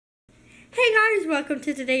Hey guys, welcome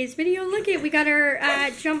to today's video. Look at, we got our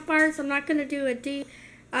jump bars. I'm not going to do a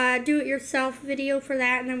do-it-yourself video for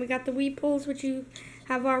that. And then we got the weed pulls, which you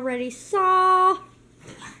have already saw.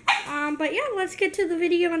 But yeah, let's get to the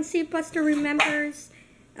video and see if Buster remembers.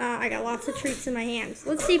 I got lots of treats in my hands.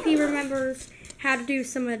 Let's see if he remembers how to do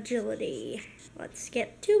some agility. Let's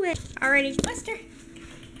get to it. Alrighty, Buster.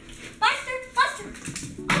 Buster, Buster.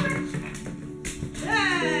 Over.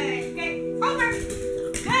 Good. Okay, over.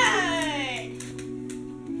 Good.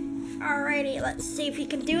 Alrighty, let's see if he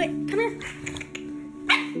can do it. Come here.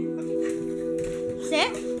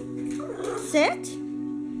 Sit. Sit.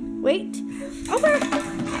 Wait. Over.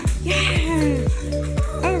 Yeah.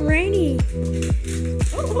 Alrighty.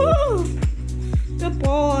 Oh, good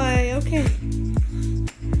boy. Okay.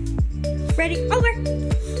 Ready? Over.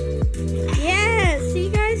 Yeah. See,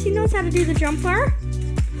 guys, he knows how to do the jump bar.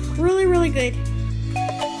 Really, really good.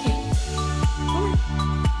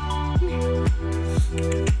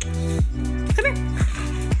 Come here.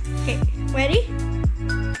 Okay, ready?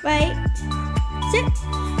 Wait. Sit.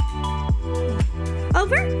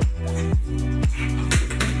 Over.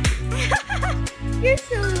 You're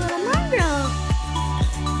silly little mongrel.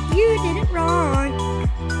 You did it wrong.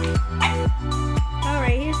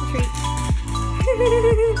 Alright, here's the treat.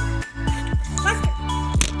 Buster.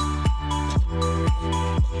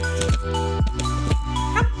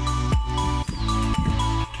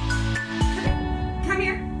 Come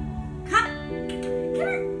here. Come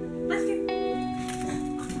here, Buster.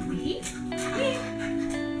 Wee.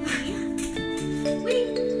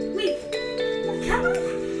 Come on.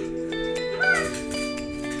 Come on.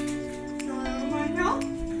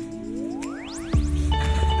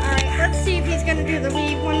 Alright, let's see if he's gonna do the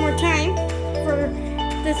weave one more time for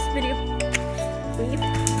this video. Weave.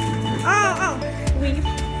 Oh. Weave.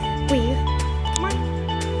 Come on.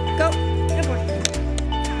 Go. Good boy.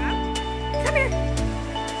 Come here.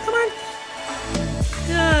 Come on.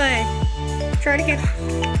 Good. Try it again.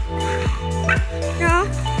 No.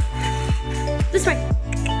 This way.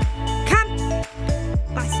 Come.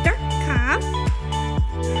 Buster, come.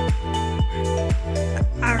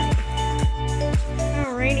 Alright.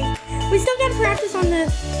 Alrighty. We still gotta practice on the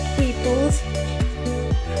weed pulls.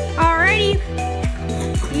 Alrighty.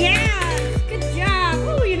 Yeah. Good job.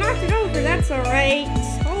 Oh, you knocked it over. That's alright.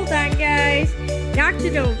 Hold on, guys. Knocked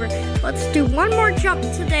it over. Let's do one more jump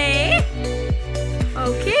today.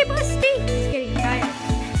 Okay, Busty. He's getting tired.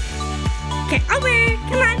 Okay, over.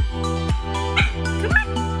 Come on. Come on.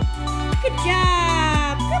 Good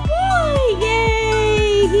job. Good boy.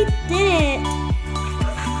 Yay. He did it.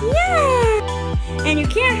 Yeah. And you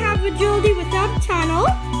can't have agility without a tunnel.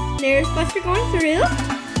 There's Buster going through.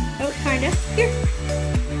 Oh, kind of. Here.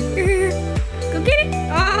 Go get it.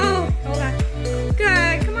 Oh, hold on.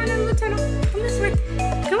 Good. Come on in the tunnel. Come this way.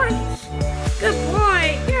 Come on. Good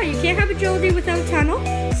boy. Yeah, you can't have agility without a tunnel.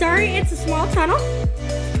 Sorry, it's a small tunnel.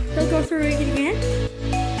 He'll go through it again.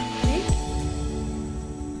 Okay.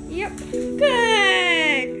 Yep.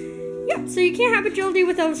 Good. Yep, so you can't have agility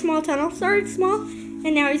without a small tunnel. Sorry, it's small.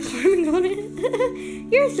 And now he's climbing on it.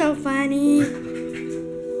 You're so funny.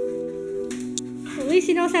 At least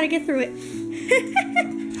he knows how to get through it.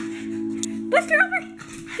 Buster, over.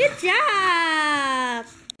 Good job.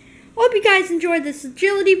 Hope you guys enjoyed this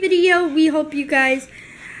agility video. We hope you guys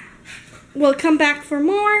will come back for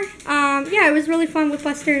more. Yeah, it was really fun with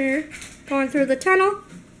Buster going through the tunnel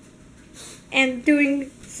and doing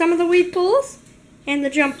some of the weed pulls and the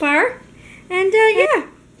jump bar. And yeah,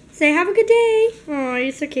 say have a good day. Oh,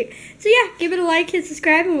 you're so cute. So yeah, give it a like, hit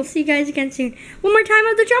subscribe, and we'll see you guys again soon. One more time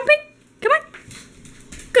of the jumping. Come on.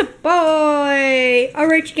 Good boy. All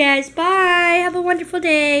right, you guys. Bye. Have a wonderful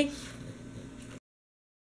day.